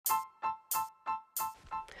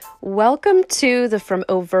Welcome to the From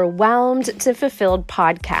Overwhelmed to Fulfilled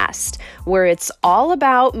podcast, where it's all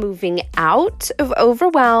about moving out of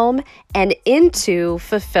overwhelm and into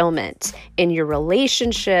fulfillment in your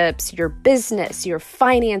relationships, your business, your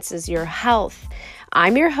finances, your health.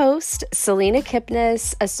 I'm your host, Selena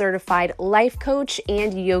Kipnis, a certified life coach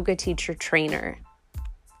and yoga teacher trainer.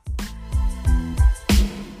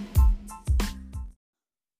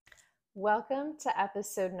 Welcome to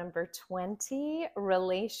episode number 20,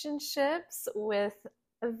 Relationships, with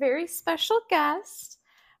a very special guest,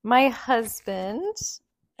 my husband,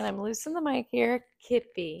 and I'm loosing the mic here,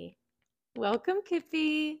 Kipi. Welcome,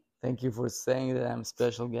 Kipi. Thank you for saying that I'm a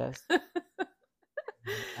special guest.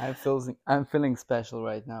 I'm feeling special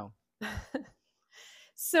right now.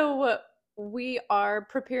 So we are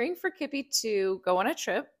preparing for Kipi to go on a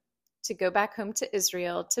trip, to go back home to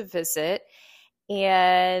Israel to visit.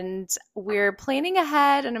 And we're planning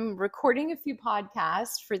ahead, and I'm recording a few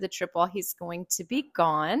podcasts for the trip while he's going to be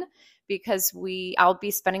gone, because I'll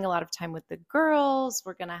be spending a lot of time with the girls.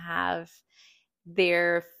 We're going to have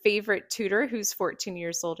their favorite tutor, who's 14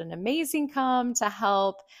 years old and amazing, come to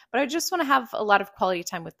help. But I just want to have a lot of quality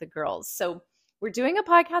time with the girls. So we're doing a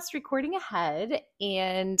podcast recording ahead,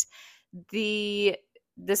 and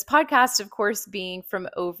this podcast, of course, being From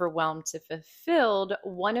Overwhelmed to Fulfilled,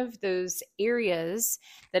 one of those areas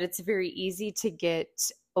that it's very easy to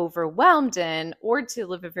get overwhelmed in or to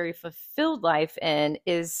live a very fulfilled life in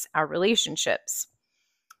is our relationships.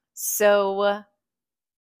 So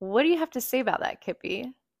what do you have to say about that,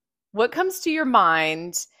 Kipi? What comes to your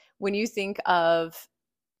mind when you think of,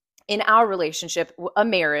 in our relationship, a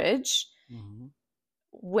marriage? Mm-hmm.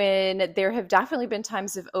 When there have definitely been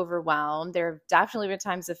times of overwhelm, there have definitely been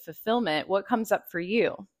times of fulfillment. What comes up for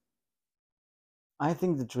you? I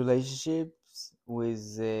think that relationships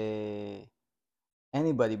with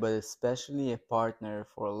anybody, but especially a partner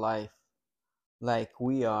for life, like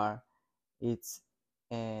we are, it's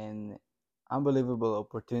an unbelievable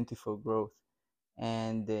opportunity for growth.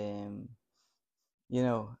 And,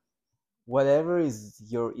 whatever is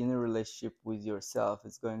your inner relationship with yourself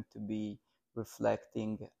is going to be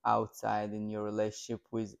reflecting outside in your relationship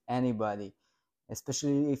with anybody,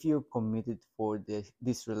 especially if you're committed for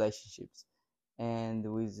these relationships. And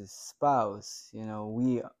with a spouse,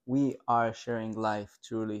 we are sharing life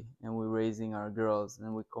truly, and we're raising our girls,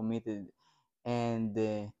 and we're committed, and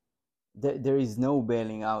there is no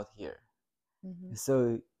bailing out here. Mm-hmm.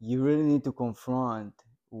 So you really need to confront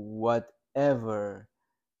whatever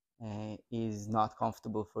is not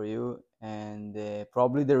comfortable for you, and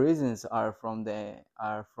probably the reasons are from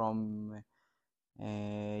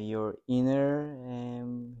your inner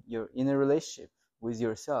relationship with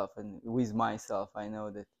yourself and with myself. I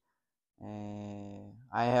know that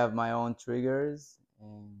I have my own triggers,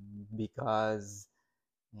 because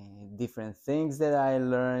different things that I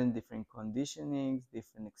learned, different conditionings,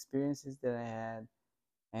 different experiences that I had,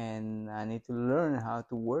 and I need to learn how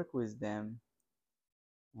to work with them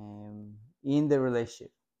in the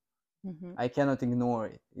relationship. Mm-hmm. I cannot ignore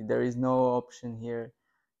it. There is no option here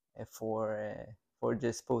for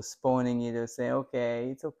just postponing it or say,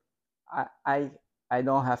 okay, it's okay. I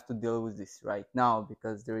don't have to deal with this right now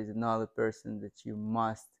because there is another person that you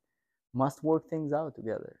must work things out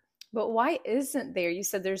together. But why isn't there? You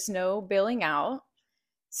said there's no bailing out,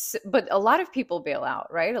 but a lot of people bail out,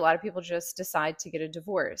 right? A lot of people just decide to get a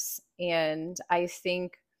divorce. And I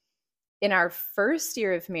think in our first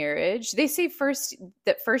year of marriage, they say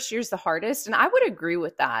that first year is the hardest. And I would agree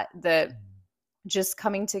with that just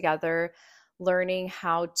coming together, learning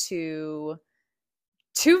how to,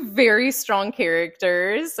 two very strong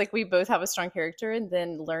characters, like we both have a strong character, and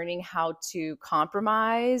then learning how to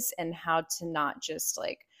compromise and how to not just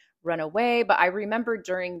like run away. But I remember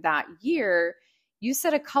during that year, you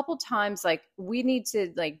said a couple times, like, we need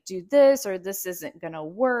to like do this, or this isn't going to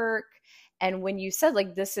work. And when you said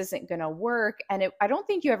like, this isn't going to work, and I don't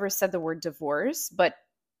think you ever said the word divorce, but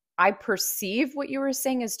I perceive what you were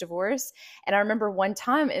saying as divorce. And I remember one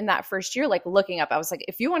time in that first year, like looking up, I was like,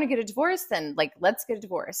 if you want to get a divorce, then like, let's get a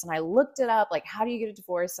divorce. And I looked it up, like, how do you get a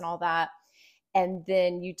divorce and all that? And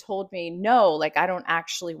then you told me, no, like, I don't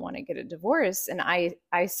actually want to get a divorce. And I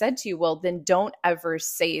said to you, well, then don't ever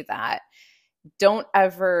say that. Don't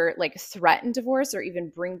ever like threaten divorce or even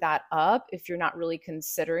bring that up if you're not really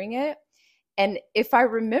considering it. And if I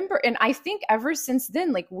remember, and I think ever since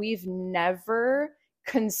then, like, we've never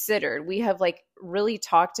considered, we have like really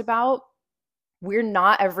talked about, we're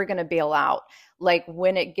not ever going to bail out. Like,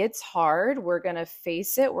 when it gets hard, we're going to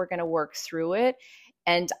face it. We're going to work through it.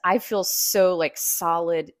 And I feel so like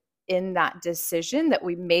solid in that decision that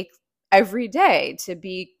we make every day to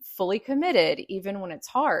be fully committed even when it's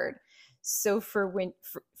hard. So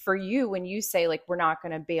for you, when you say like we're not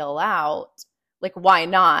going to bail out, like why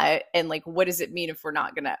not, and like what does it mean if we're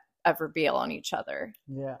not going to ever bail on each other?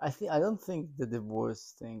 Yeah, I don't think the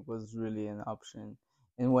divorce thing was really an option.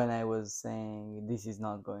 And when I was saying this is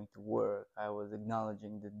not going to work, I was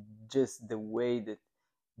acknowledging that just the way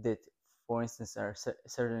that for instance our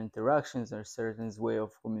certain interactions or certain way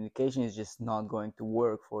of communication is just not going to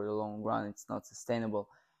work for the long run. It's not sustainable.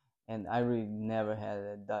 And I really never had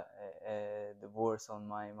a divorce on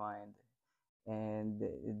my mind. And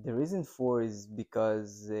the reason for is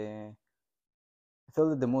because I feel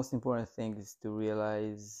that the most important thing is to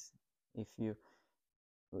realize if you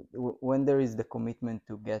when there is the commitment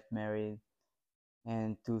to get married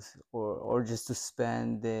and or just to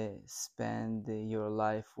spend your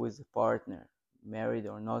life with a partner, married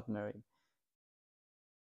or not married.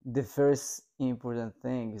 The first important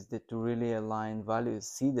thing is that to really align values,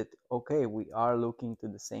 see that okay, we are looking to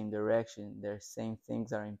the same direction. The same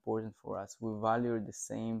things are important for us. We value the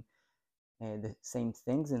same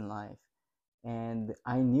things in life, and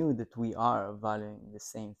I knew that we are valuing the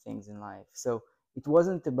same things in life. So it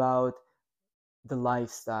wasn't about the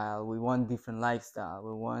lifestyle. We want different lifestyle.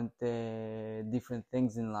 We want different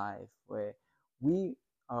things in life. Where we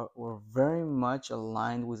we're very much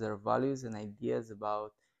aligned with our values and ideas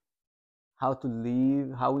about how to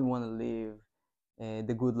live, how we want to live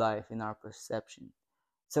the good life in our perception.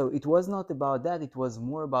 So it was not about that. It was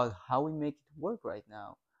more about how we make it work right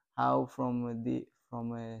now. How from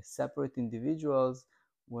separate individuals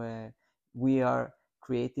where we are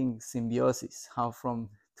creating symbiosis. How from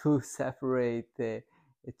two separate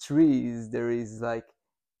trees there is like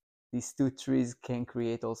these two trees can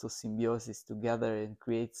create also symbiosis together and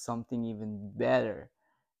create something even better.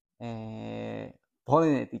 And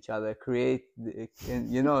pollinate each other, create,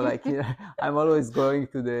 and like I'm always going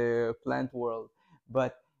to the plant world,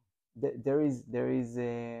 but there is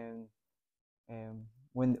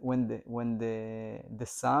when the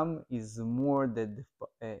sum is more than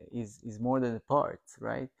is more than the parts,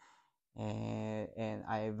 right? And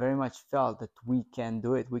I very much felt that we can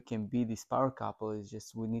do it. We can be this power couple. It's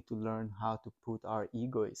just we need to learn how to put our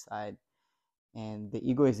ego aside, and the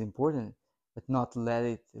ego is important, but not let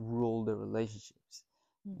it rule the relationships.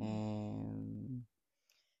 Mhm. And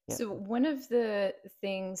yeah. So one of the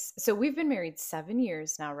things, so we've been married 7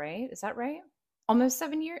 years now, right? Is that right? Almost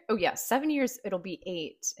 7 years. Oh yeah, 7 years. It'll be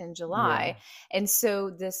 8 in Yeah. July. And so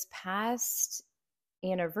this past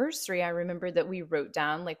anniversary, I remember that we wrote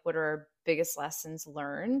down like what are our biggest lessons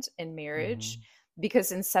learned in marriage, Hmm.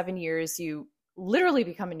 because in 7 years you literally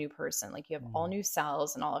become a new person. Like you have all Hmm. new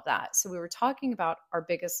cells and all of that. So we were talking about our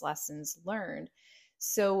biggest lessons learned.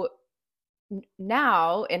 So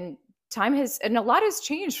now, and time has, and a lot has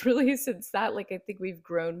changed really since that. Like I think we've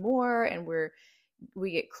grown more, and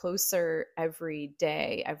we get closer every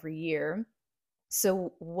day, every year.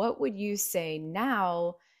 So what would you say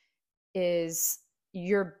now is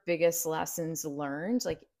your biggest lessons learned,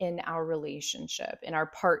 like in our relationship, in our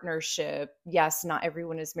partnership? Yes, not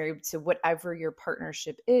everyone is married, so whatever your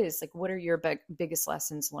partnership is, like what are your biggest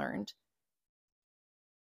lessons learned?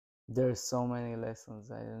 There's so many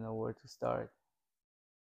lessons. I don't know where to start.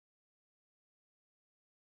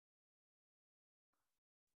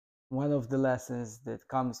 One of the lessons that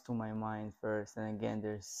comes to my mind first, and again,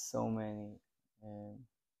 there's um,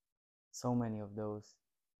 so many of those,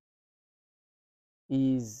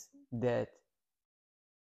 is that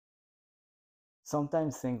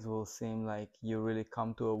sometimes things will seem like you really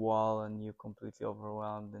come to a wall and you're completely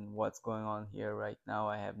overwhelmed and what's going on here right now.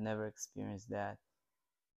 I have never experienced that.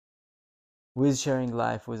 With sharing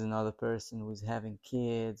life with another person, with having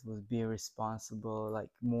kids, with being responsible, like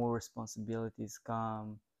more responsibilities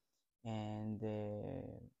come, and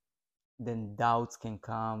then doubts can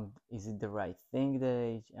come. Is it the right thing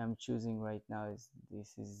that I'm choosing right now? Is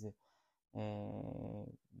this is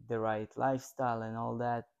the right lifestyle and all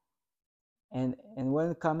that? And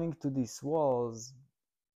when coming to these walls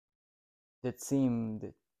that seem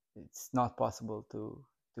that it's not possible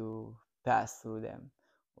to pass through them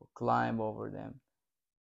or climb over them,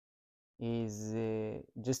 is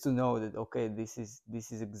just to know that okay, this is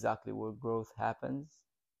exactly where growth happens.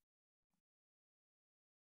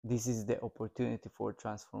 This is the opportunity for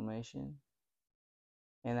transformation.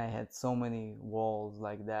 And I had so many walls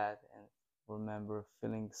like that, and remember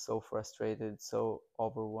feeling so frustrated, so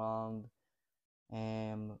overwhelmed,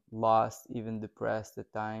 and lost, even depressed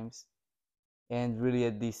at times. And really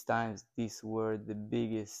at these times, these were the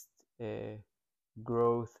biggest uh,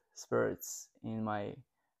 growth spurts in my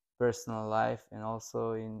personal life and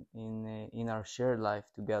also in our shared life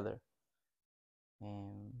together.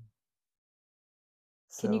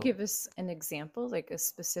 Can you So give us an example, like a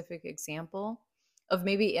specific example of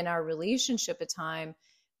maybe in our relationship a time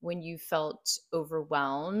when you felt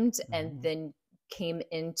overwhelmed and mhm. then came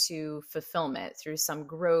into fulfillment through some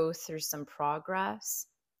growth, through some progress?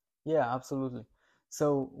 Yeah, absolutely.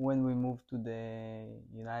 So when we moved to the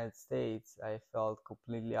United States, I felt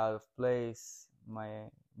completely out of place. My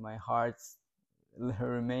heart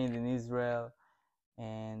remained in Israel,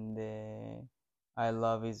 and I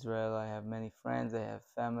love Israel. I have many friends. I have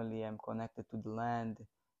family. I'm connected to the land,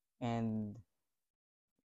 and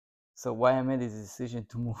so why I made this decision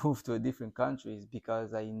to move to a different country is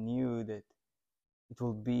because I knew that it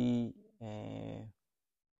will be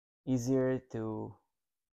easier to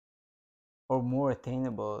or more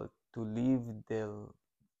attainable to live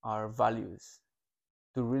our values,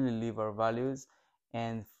 to really live our values,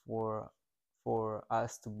 and for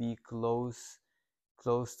us to be close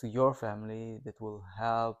to your family that will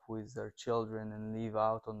help with our children and live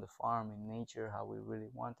out on the farm in nature how we really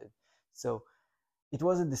wanted. So it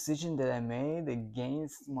was a decision that I made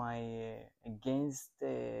against uh,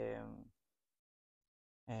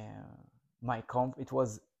 it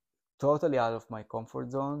was totally out of my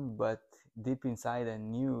comfort zone, but deep inside I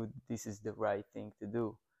knew this is the right thing to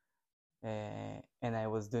do. And I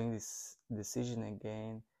was doing this decision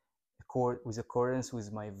again with accordance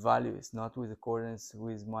with my values, not with accordance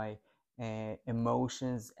with my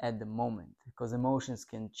emotions at the moment. Because emotions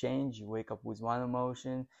can change. You wake up with one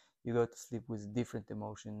emotion, you go to sleep with a different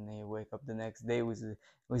emotion, and you wake up the next day with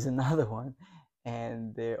another one,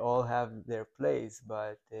 and they all have their place.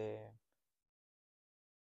 But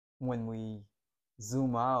when we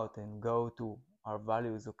zoom out and go to our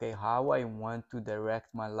values, okay, how I want to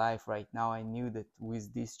direct my life right now, I knew that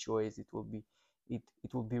with this choice it will be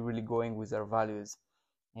really going with our values,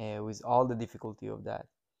 with all the difficulty of that.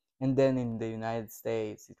 And then in the United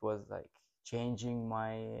States it was like changing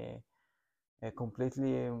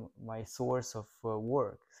completely my source of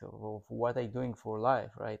work, so of what I doing for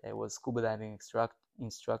life, right? I was scuba diving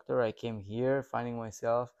instructor. I came here finding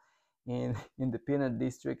myself in the peanut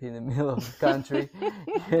district in the middle of the country.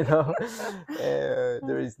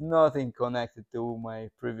 There is nothing connected to my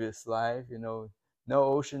previous life, no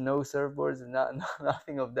ocean, no surfboards,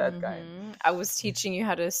 nothing of that kind. I was teaching you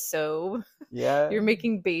how to sew. Yeah, You're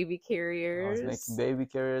making baby I was making carriers. baby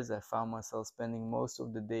carriers. I found myself spending most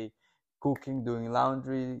of the day cooking, doing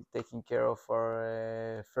laundry, taking care of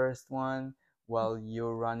our first one while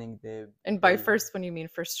you're running And by the first one, you mean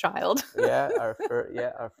first child.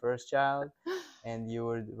 our first child, and you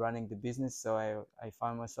were running the business. So I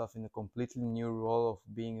found myself in a completely new role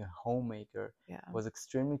of being a homemaker. Yeah. It was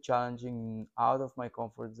extremely challenging, out of my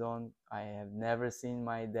comfort zone. I have never seen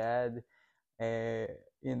my dad uh,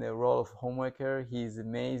 in the role of homemaker. He's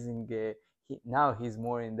amazing. Now he's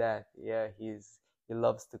more in that. Yeah, he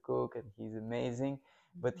loves to cook and he's amazing.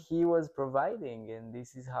 But he was providing, and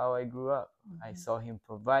this is how I grew up. I Mhm. saw him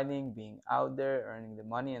providing, being out there, earning the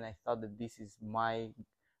money, and I thought that this is my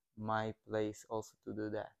place also to do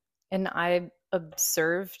that. And I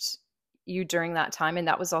observed you during that time. And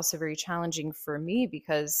that was also very challenging for me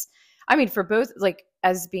because, I mean, for both, like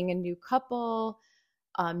as being a new couple,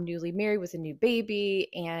 newly married with a new baby,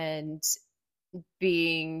 and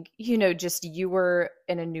being, just you were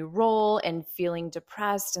in a new role and feeling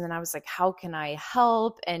depressed. And then I was like, how can I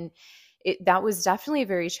help? And that was definitely a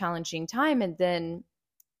very challenging time. And then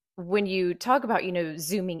when you talk about,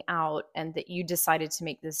 zooming out and that you decided to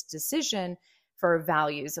make this decision for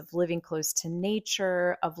values of living close to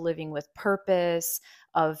nature, of living with purpose,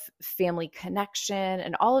 of family connection,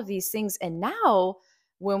 and all of these things. And now,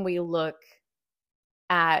 when we look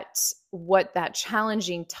at what that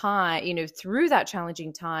challenging time, through that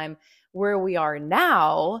challenging time, where we are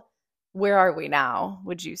now, where are we now,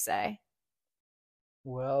 would you say?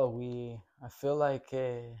 Well, I feel like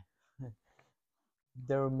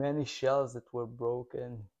there were many shells that were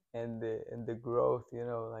broken, and the growth,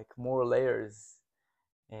 like more layers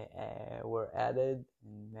were added,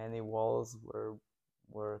 and many walls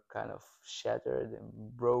were kind of shattered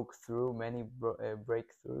and broke through many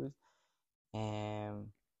breakthroughs. And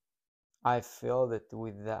I feel that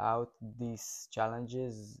without these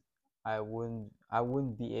challenges, I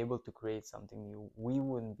wouldn't be able to create something new. We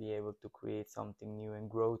wouldn't be able to create something new and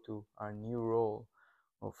grow to our new role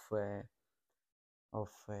of where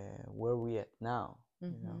we at now. You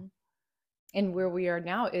know. Hmm. And where we are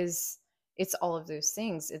now is, it's all of those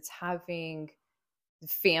things. It's having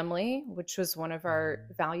family, which was one of our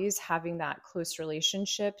Mhm. values, having that close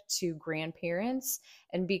relationship to grandparents.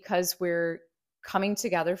 And because we're coming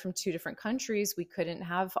together from two different countries, we couldn't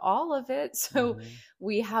have all of it. So Mm-hmm.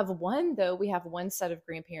 we have one, though, we have one set of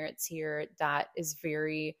grandparents here that is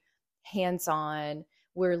very hands on.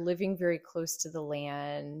 We're living very close to the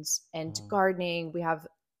land and Mm-hmm. gardening. We have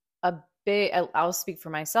a big, I'll speak for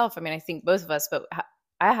myself. I mean, I think both of us, but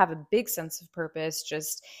I have a big sense of purpose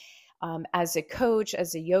just as a coach,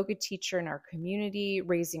 as a yoga teacher in our community,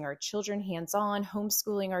 raising our children hands on,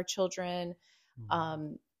 homeschooling our children.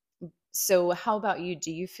 Um, so, how about you?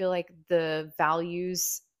 Do you feel like the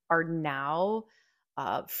values are now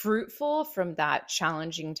fruitful from that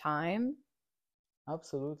challenging time?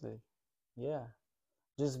 Absolutely. Yeah.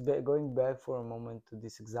 Just going back for a moment to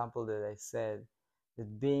this example that I said,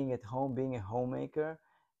 that being at home, being a homemaker,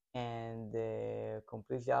 and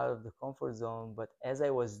completely out of the comfort zone. But as I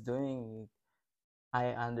was doing it, I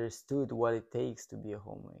understood what it takes to be a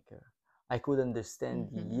homemaker. I could understand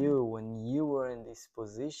Mm-hmm. you when you were in this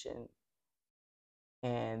position,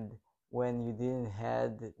 and when you didn't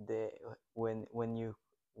had the when you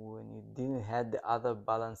didn't had the other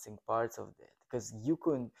balancing parts of that, because you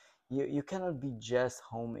cannot be just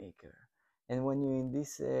homemaker. And when you're in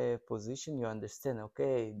this position, you understand,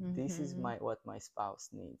 okay, this is Mm-hmm. my what my spouse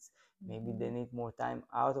needs. Maybe they Mm-hmm. need more time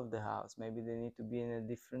out of the house, maybe they need to be in a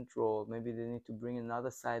different role, maybe they need to bring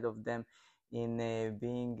another side of them in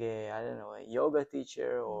being a, I don't know, a yoga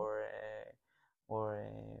teacher, or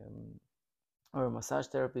a massage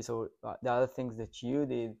therapist, or the other things that you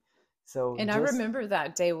did. So And I just remember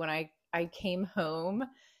that day when I came home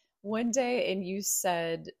one day and you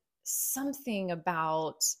said something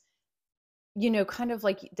about, kind of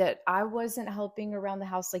like that I wasn't helping around the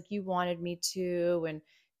house like you wanted me to, and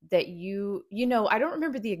that I don't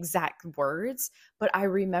remember the exact words, but I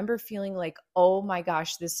remember feeling like, oh my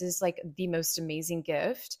gosh, this is like the most amazing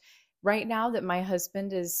gift right now that my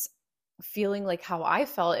husband is feeling like how I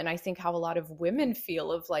felt. And I think how a lot of women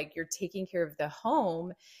feel of like you're taking care of the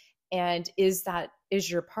home, and is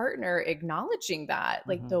your partner acknowledging that,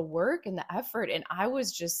 like mhm, the work and the effort? And I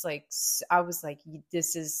was just like, I was like,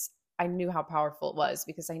 this is, I knew how powerful it was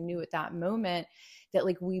because I knew at that moment that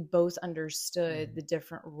like we both understood mhm, the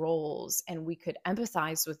different roles and we could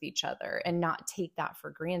empathize with each other and not take that for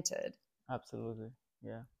granted. absolutely,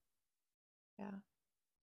 yeah. Yeah.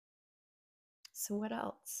 So what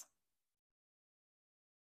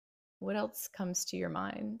else comes to your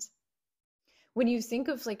mind when you think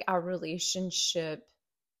of like our relationship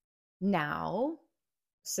now,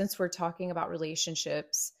 since we're talking about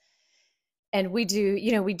relationships? And we do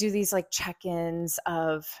these like check-ins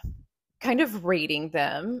of kind of rating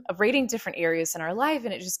them, of rating different areas in our life,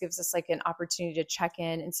 and it just gives us like an opportunity to check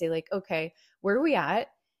in and say like, okay, where are we at?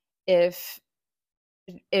 If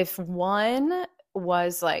if one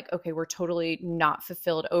was like, okay, we're totally not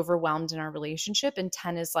fulfilled, overwhelmed in our relationship, and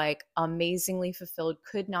 10 is like amazingly fulfilled,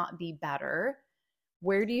 could not be better,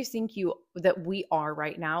 where do you think you that we are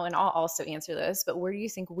right now? And I'll also answer this, but where do you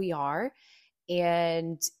think we are?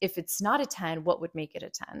 And if it's not a 10, what would make it a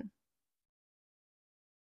 10?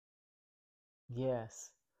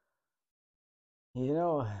 Yes. You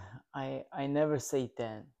know, I never say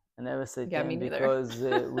 10. I never say Yeah, me 10 neither. because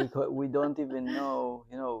we don't even know.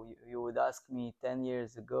 You would ask me 10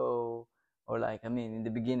 years ago, or like, I mean, in the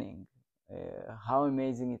beginning, how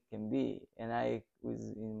amazing it can be. And I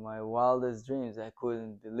was in my wildest dreams. I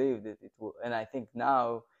couldn't believe that it would. And I think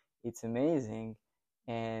now it's amazing,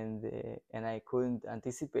 and I couldn't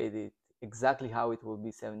anticipate it exactly how it will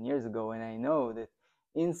be 7 years ago. And I know that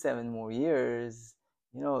in 7 more years,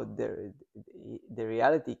 the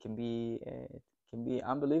reality can be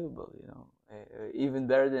unbelievable, even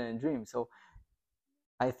better than a dream. So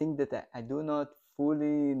I think that I do not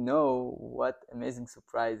fully know what amazing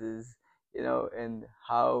surprises, and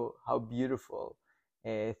how beautiful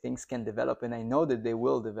things can develop, and I know that they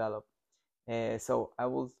will develop. So I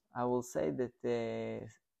will say that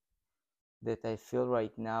I feel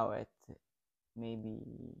right now at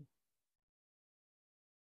maybe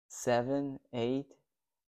 7, 8,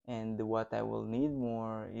 and what I will need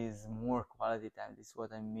more is more quality time. This is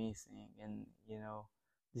what I'm missing, and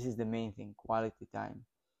this is the main thing: quality time.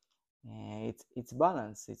 And it's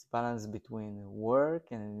balance. It's balance between work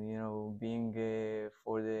and being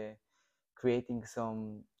for the creating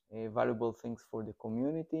some valuable things for the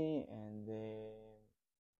community,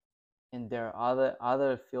 and there are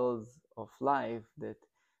other fields of life that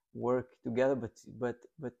work together, but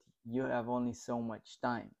you have only so much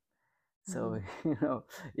time. So Mhm.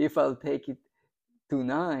 if I'll take it to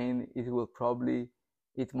 9,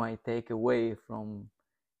 it might take away from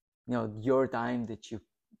your time that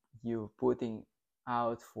you putting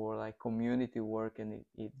out for like community work, and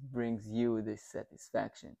it brings you this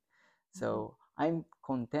satisfaction. Mhm. So I'm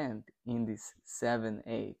content in this 7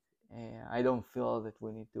 8. I don't feel that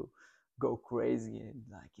we need to go crazy and,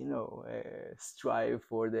 like, strive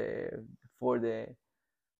for the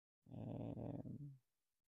um,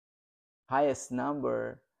 highest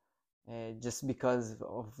number, just because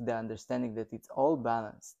of the understanding that it's all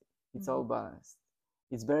balanced. It's all Mhm. balanced.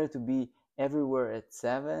 It's better to be everywhere at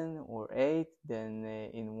 7 or 8 than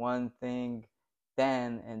in one thing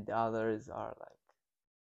 10 and the others are like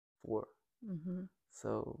 4. Mhm.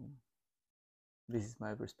 So this is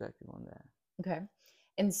my perspective on that. Okay.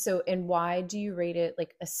 And so, and why do you rate it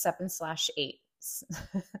like a 7/8?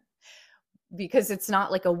 Because it's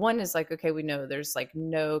not like a one is like, okay, we know there's like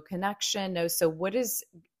no connection, no. So what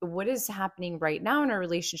is happening right now in our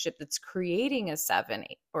relationship that's creating a 7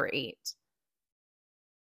 or 8?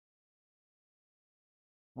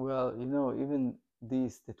 Well, even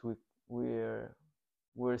this that we're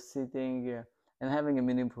we're sitting and having a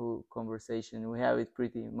meaningful conversation. We have it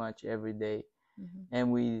pretty much every day, Mm-hmm.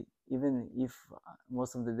 and we, even if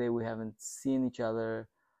most of the day we haven't seen each other,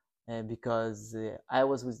 because I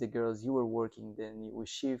was with the girls, you were working, then we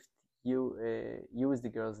shift, you with the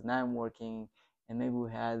girls and I'm working, and maybe we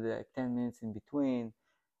had 10 minutes in between.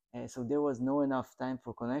 So there was no enough time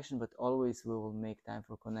for connection, but always we will make time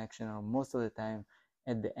for connection, or most of the time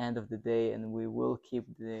at the end of the day, and we will keep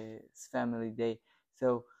this family day.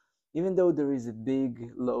 So even though there is a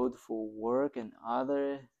big load for work and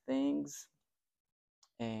other things,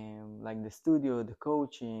 like the studio, the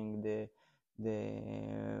coaching, the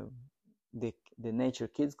the nature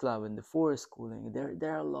kids club and the forest schooling,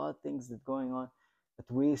 there are a lot of things that going on, but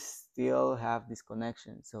we still have this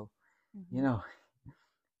connection. So you Mm-hmm. know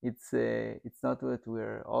it's not that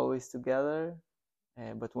we're always together,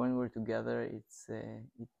 but when we're together, it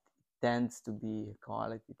tends to be a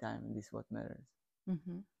quality time, and this is what matters.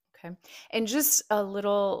 Mm-hmm. Okay. And just a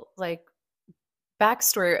little like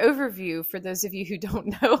backstory overview for those of you who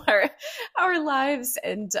don't know our lives,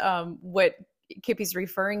 and what Kippy's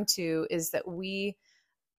referring to is that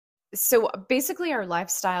so basically our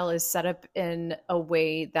lifestyle is set up in a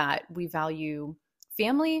way that we value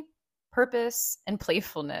family, purpose, and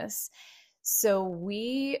playfulness. So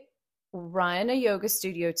we run a yoga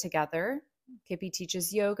studio together. Kippy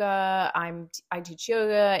teaches yoga. I teach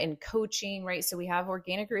yoga and coaching, right? So we have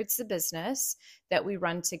Organic Roots, the business that we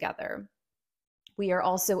run together. We are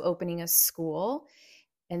also opening a school.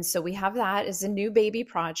 And so we have that as a new baby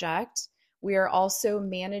project. We are also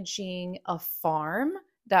managing a farm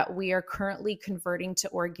that we are currently converting to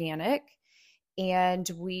organic. And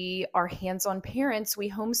we are hands on parents. We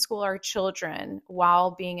homeschool our children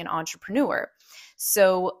while being an entrepreneur.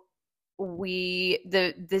 So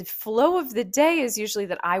the flow of the day is usually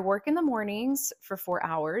that I work in the mornings for 4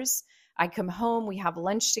 hours. I come home, we have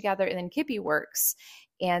lunch together, and then Kippy works.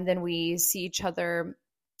 And then we see each other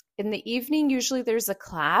in the evening. Usually there's a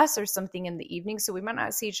class or something in the evening, so we might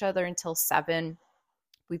not see each other until 7.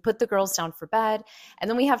 We put the girls down for bed, and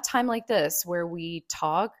then we have time like this where we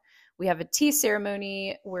talk. We have a tea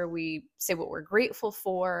ceremony where we say what we're grateful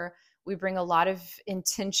for. We bring a lot of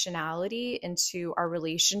intentionality into our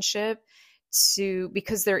relationship, to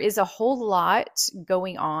because there is a whole lot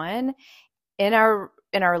going on in our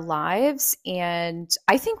lives, and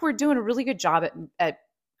I think we're doing a really good job at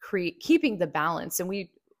keeping the balance. And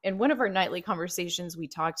we in one of our nightly conversations we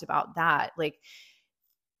talked about that, like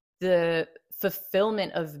the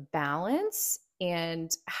fulfillment of balance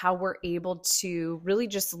and how we're able to really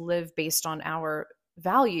just live based on our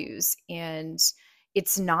values. And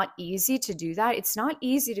it's not easy to do that. It's not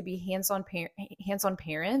easy to be hands-on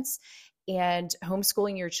parents and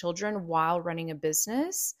homeschooling your children while running a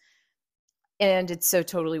business, and it's so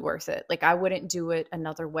totally worth it. Like I wouldn't do it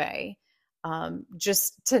another way.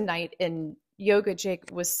 Just tonight in yoga, Jake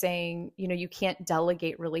was saying, you can't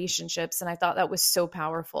delegate relationships, and I thought that was so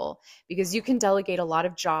powerful because you can delegate a lot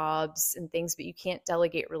of jobs and things, but you can't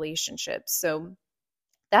delegate relationships. So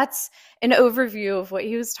that's an overview of what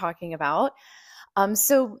he was talking about.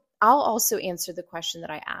 So I'll also answer the question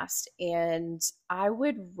that I asked, and I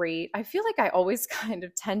feel like I always kind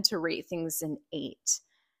of tend to rate things an 8.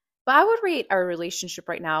 But I would rate our relationship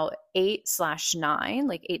right now 8/9,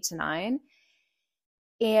 like 8 to 9.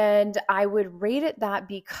 And I would rate it that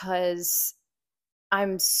because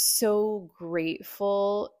I'm so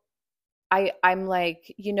grateful. I'm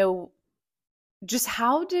like, just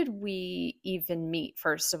how did we even meet,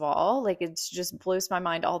 first of all? Like, it just blows my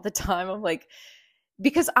mind all the time. I'm like,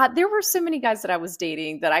 because there were so many guys that I was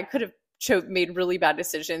dating that I could have made really bad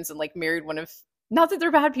decisions and like married one of, not that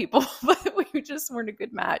they're bad people, but we just weren't a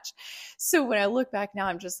good match. So when I look back now,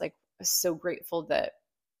 I'm just like so grateful that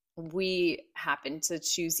we happen to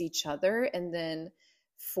choose each other. And then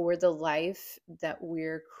for the life that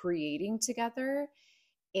we're creating together,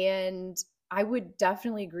 and I would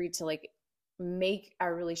definitely agree to like make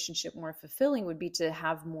our relationship more fulfilling would be to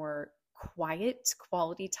have more quiet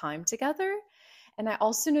quality time together. And I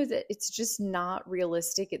also know that it's just not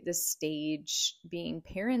realistic at this stage, being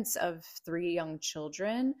parents of three young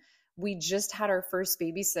children. We just had our first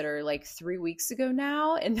babysitter like 3 weeks ago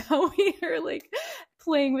now. And now we are like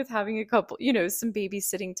playing with having a couple, some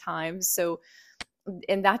babysitting time. So,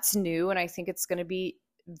 and that's new. And I think it's going to be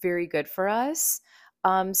very good for us.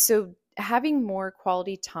 So, having more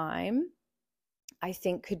quality time, I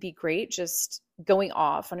think, could be great. Just going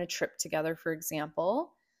off on a trip together, for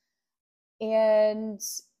example. And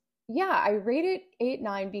yeah, I rate it 8,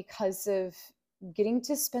 9 because of getting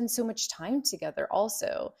to spend so much time together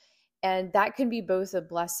also. And that can be both a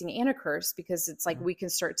blessing and a curse, because it's like we can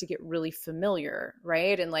start to get really familiar,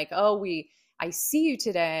 right? And like, oh, I see you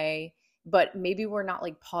today, but maybe we're not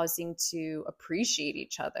like pausing to appreciate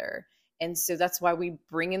each other. And so that's why we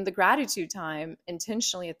bring in the gratitude time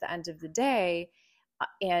intentionally at the end of the day.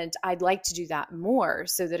 And I'd like to do that more,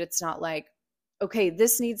 so that it's not like, okay,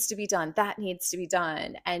 this needs to be done, that needs to be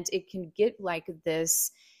done. And it can get like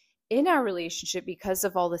this in our relationship because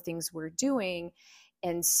of all the things we're doing.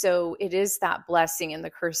 And so it is that blessing and the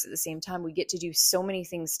curse at the same time. We get to do so many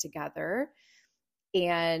things together,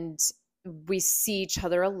 and we see each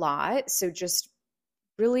other a lot. So just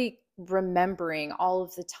really remembering all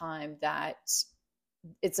of the time that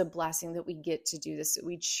it's a blessing that we get to do this, that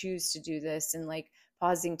we choose to do this, and like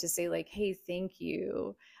pausing to say like, hey, thank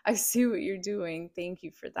you, I see what you're doing, thank you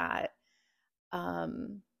for that.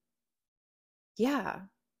 um yeah,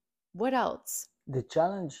 what else? The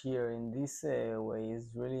challenge here in this way is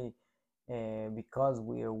really because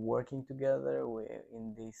we are working together, we're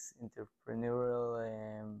in this entrepreneurial,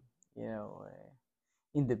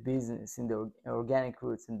 in the business, in the organic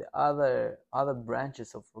roots, in the other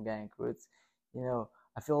branches of organic roots,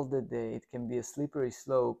 I feel that it can be a slippery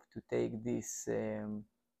slope to take this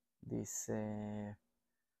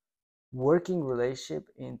working relationship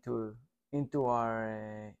into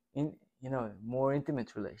our in more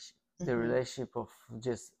intimate relationship, the Mm-hmm. relationship of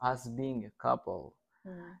just us being a couple,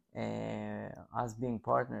 Mm-hmm. us being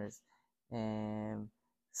partners. And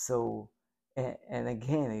so and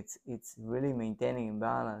again, it's really maintaining a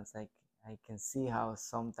balance. Like, I can see how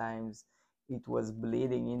sometimes it was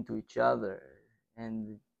bleeding into each other,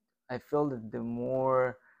 and I feel that the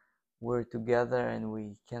more we're together and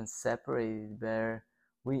we can separate it better,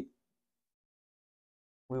 we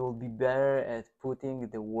we will be better at putting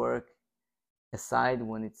the work aside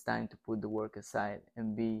when it's time to put the work aside,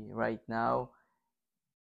 and be right now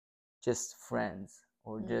just friends,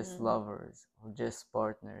 or just Mm-hmm. lovers, or just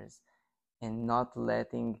partners, and not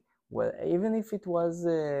letting, well, even if it was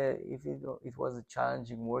a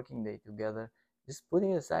challenging working day together, just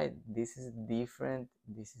putting aside, this is a different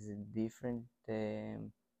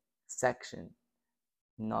section,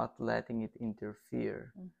 not letting it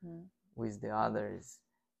interfere Mm-hmm. with the others,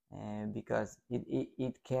 and because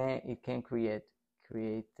it can create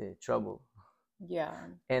trouble. Yeah.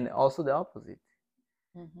 And also the opposite,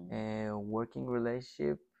 Mm-hmm. working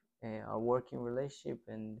relationship a working relationship,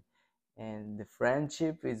 and the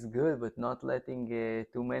friendship is good, but not letting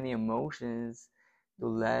too many emotions to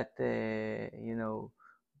let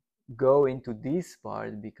go into this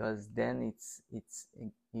part, because then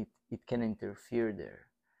it can interfere there.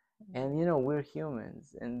 And we're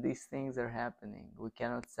humans, and these things are happening. We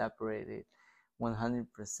cannot separate it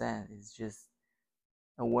 100%. It's just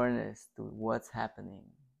awareness to what's happening.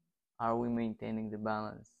 Are we maintaining the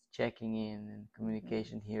balance? Checking in, and Mm-hmm.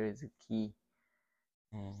 communication here is a key.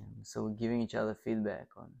 And so giving each other feedback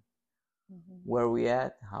on Mm-hmm. where we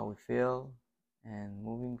at, how we feel, and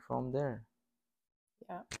moving from there.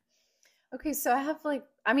 Yeah. Okay, so I have like,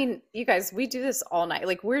 I mean, you guys, we do this all night.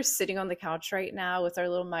 Like, we're sitting on the couch right now with our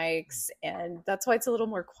little mics, and that's why it's a little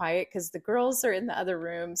more quiet, because the girls are in the other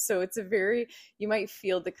room. So it's a very, you might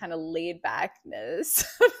feel the kind of laid backness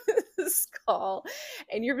of this call,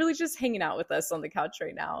 and you're really just hanging out with us on the couch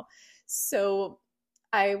right now. So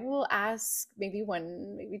I will ask maybe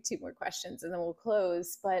one, maybe two more questions, and then we'll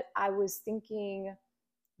close. But I was thinking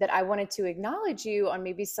that I wanted to acknowledge you on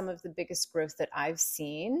maybe some of the biggest growth that I've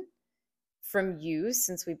seen from you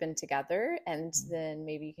since we've been together. And then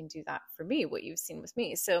maybe you can do that for me, what you've seen with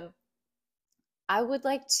me. So I would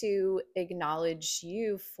like to acknowledge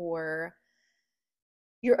you for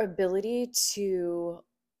your ability to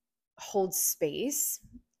hold space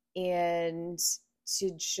and to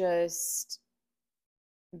just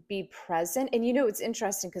be present. And it's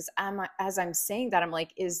interesting because as I'm saying that, I'm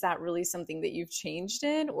like, is that really something that you've changed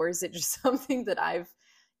in, or is it just something that I've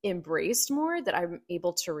embraced more, that I'm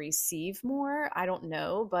able to receive more? I don't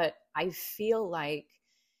know, but I feel like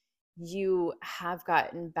you have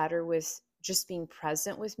gotten better with just being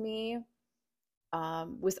present with me,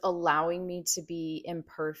 with allowing me to be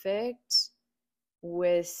imperfect,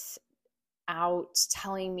 with out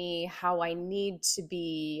telling me how I need to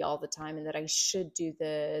be all the time and that I should do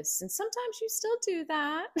this. And sometimes you still do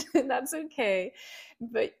that. That's okay.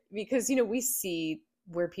 But because, we see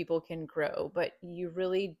where people can grow, but you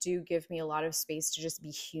really do give me a lot of space to just be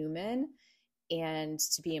human and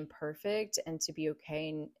to be imperfect and to be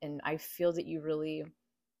okay. And I feel that you really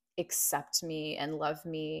accept me and love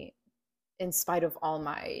me in spite of all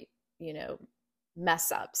my, you know,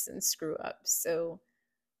 mess ups and screw ups. So,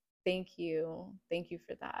 thank you. Thank you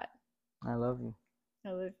for that. I love you.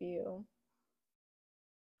 I love you.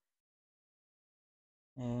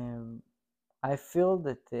 And I feel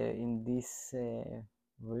that in this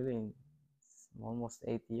really almost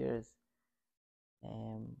 8 years,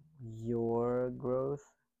 um, your growth,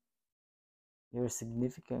 your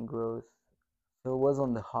significant growth, so it was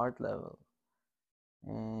on the heart level,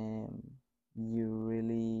 and you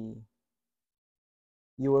really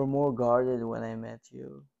you were more guarded when I met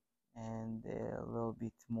you, and a little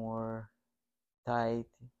bit more tight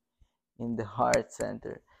in the heart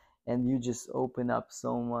center, and you just open up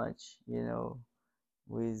so much,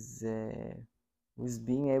 with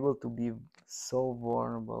being able to be so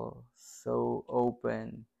vulnerable, so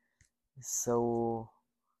open, so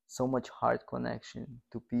so much heart connection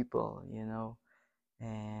to people,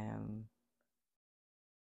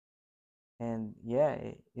 and yeah,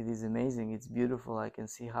 it is amazing. It's beautiful. I can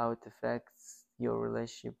see how it affects your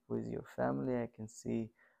relationship with your family. I can see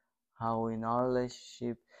how in our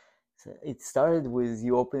relationship, it started with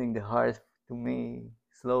you opening the heart to me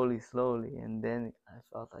slowly, slowly, and then I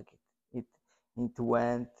felt like it it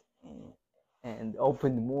went and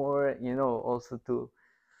opened more, also to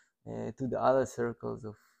the other circles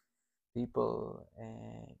of people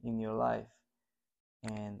in your life,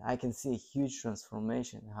 and I can see a huge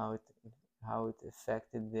transformation, how it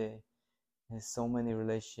affected the so many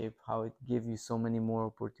relationships, how it gave you so many more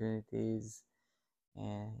opportunities,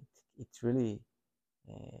 and it really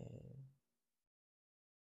uh,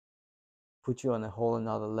 put you on a whole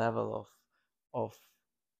another level of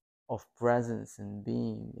of presence and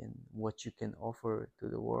being and what you can offer to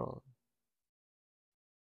the world.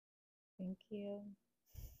 Thank you.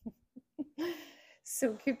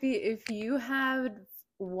 So, Kippy, if you had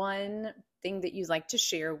one thing that you'd like to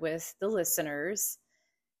share with the listeners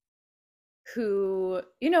who,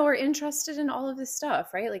 are interested in all of this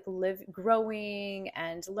stuff, right? Like growing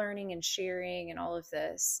and learning and sharing and all of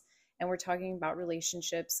this. And we're talking about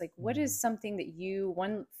relationships. Like, what Mm. is something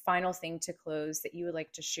one final thing to close that you would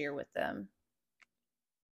like to share with them?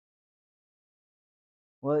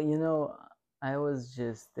 Well, I was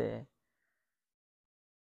just uh,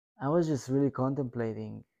 I was just really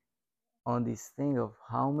contemplating on this thing of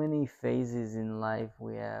how many phases in life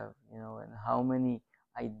we have, and how many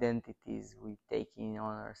identities we take in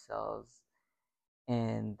on ourselves.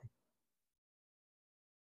 And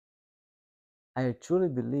I truly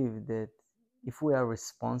believe that if we are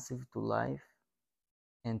responsive to life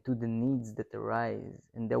and to the needs that arise,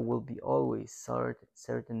 and there will be always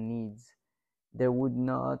certain needs, there would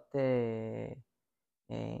not uh,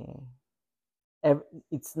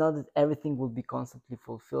 it's not that everything will be constantly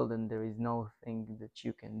fulfilled and there is no thing that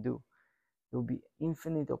you can do. There will be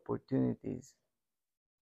infinite opportunities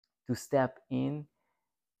to step in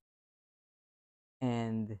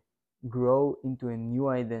and grow into a new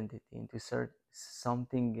identity, into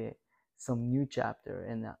something, some new chapter.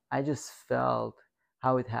 And I just felt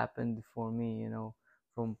how it happened for me,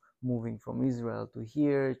 from moving from Israel to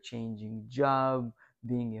here, changing job,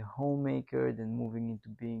 being a homemaker, then moving into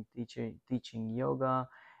being teaching yoga,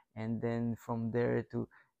 and then from there to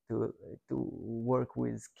to work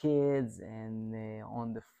with kids and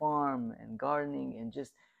on the farm and gardening and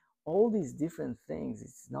just all these different things.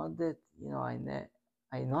 It's not that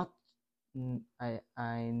I not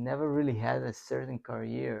I never really had a certain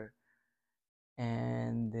career,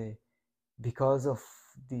 and because of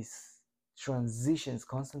these transitions,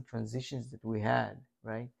 constant transitions that we had,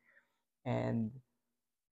 right? And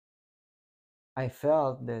I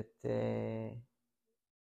felt that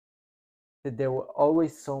there were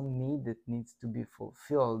always some need that needs to be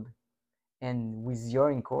fulfilled, and with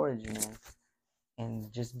your encouragement,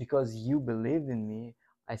 and just because you believed in me,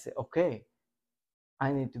 I said, okay,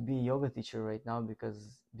 I need to be a yoga teacher right now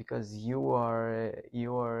because you are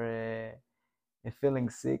feeling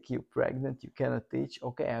sick, you're pregnant, you cannot teach.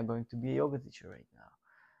 Okay, I'm going to be a yoga teacher right now.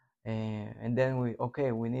 And then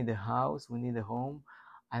we need a house, we need a home.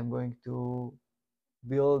 I'm going to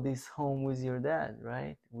build this home with your dad,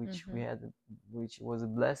 right? Mm-hmm. Which was a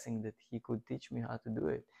blessing that he could teach me how to do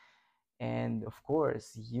it. And of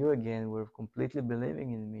course, you again were completely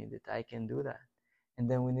believing in me that I can do that. And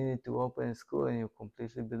then we needed to open a school, and you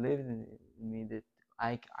completely believed in me that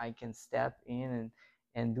I can step in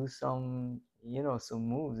and do some, some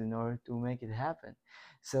moves in order to make it happen.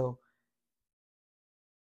 So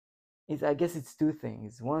I guess it's two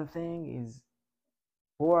things. One thing is,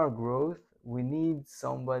 for our growth, we need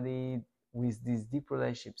somebody with this deep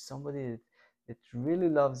relationship, somebody that really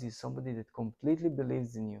loves you, somebody that completely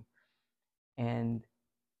believes in you. And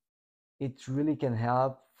it really can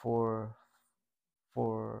help for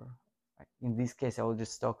in this case, I will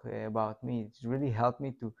just talk about me. It really helped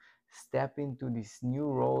me to step into these new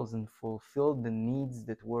roles and fulfill the needs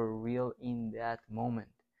that were real in that moment.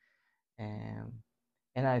 um,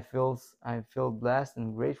 and I feel blessed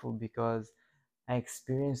and grateful because I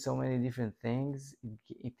experienced so many different things.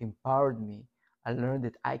 It empowered me. I learned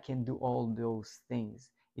that I can do all those things.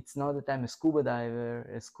 It's not that I'm a scuba diver,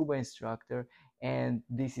 a scuba instructor, and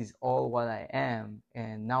this is all what I am.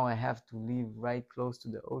 And now I have to live right close to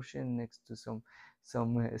the ocean, next to some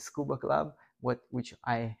scuba club. Which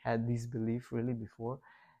I had this belief really before.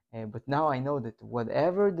 But now I know that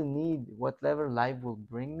whatever the need, whatever life will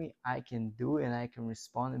bring me, I can do, and I can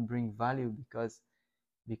respond and bring value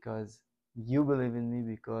because you believe in me,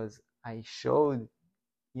 because I showed,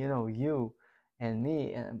 you and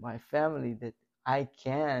me and my family that I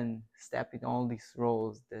can step in all these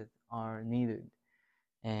roles that are needed.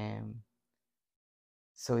 And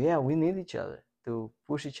so yeah, we need each other to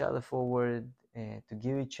push each other forward, to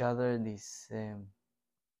give each other this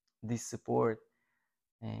support,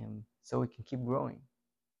 so we can keep growing.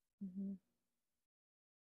 Mm-hmm.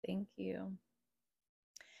 Thank you.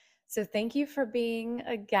 So, thank you for being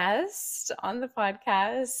a guest on the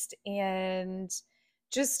podcast. And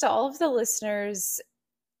just to all of the listeners,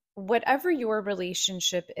 whatever your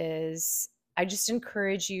relationship is, I just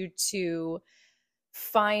encourage you to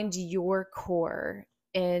find your core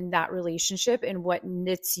in that relationship and what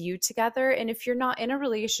knits you together. And if you're not in a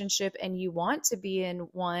relationship and you want to be in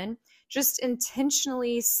one, just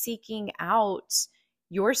intentionally seeking out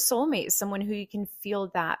your soulmate, someone who you can feel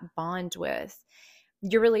that bond with.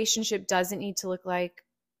 Your relationship doesn't need to look like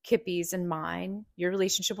Kippy's and mine. Your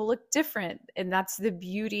relationship will look different. And that's the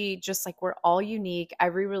beauty, just like we're all unique.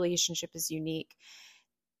 Every relationship is unique.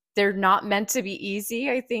 They're not meant to be easy,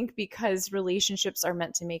 I think, because relationships are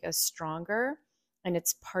meant to make us stronger. And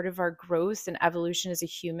it's part of our growth and evolution as a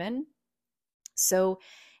human. So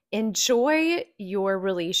enjoy your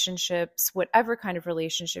relationships, whatever kind of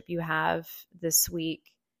relationship you have this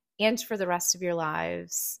week and for the rest of your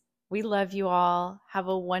lives. We love you all. Have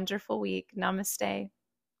a wonderful week. Namaste.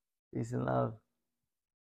 Peace and love.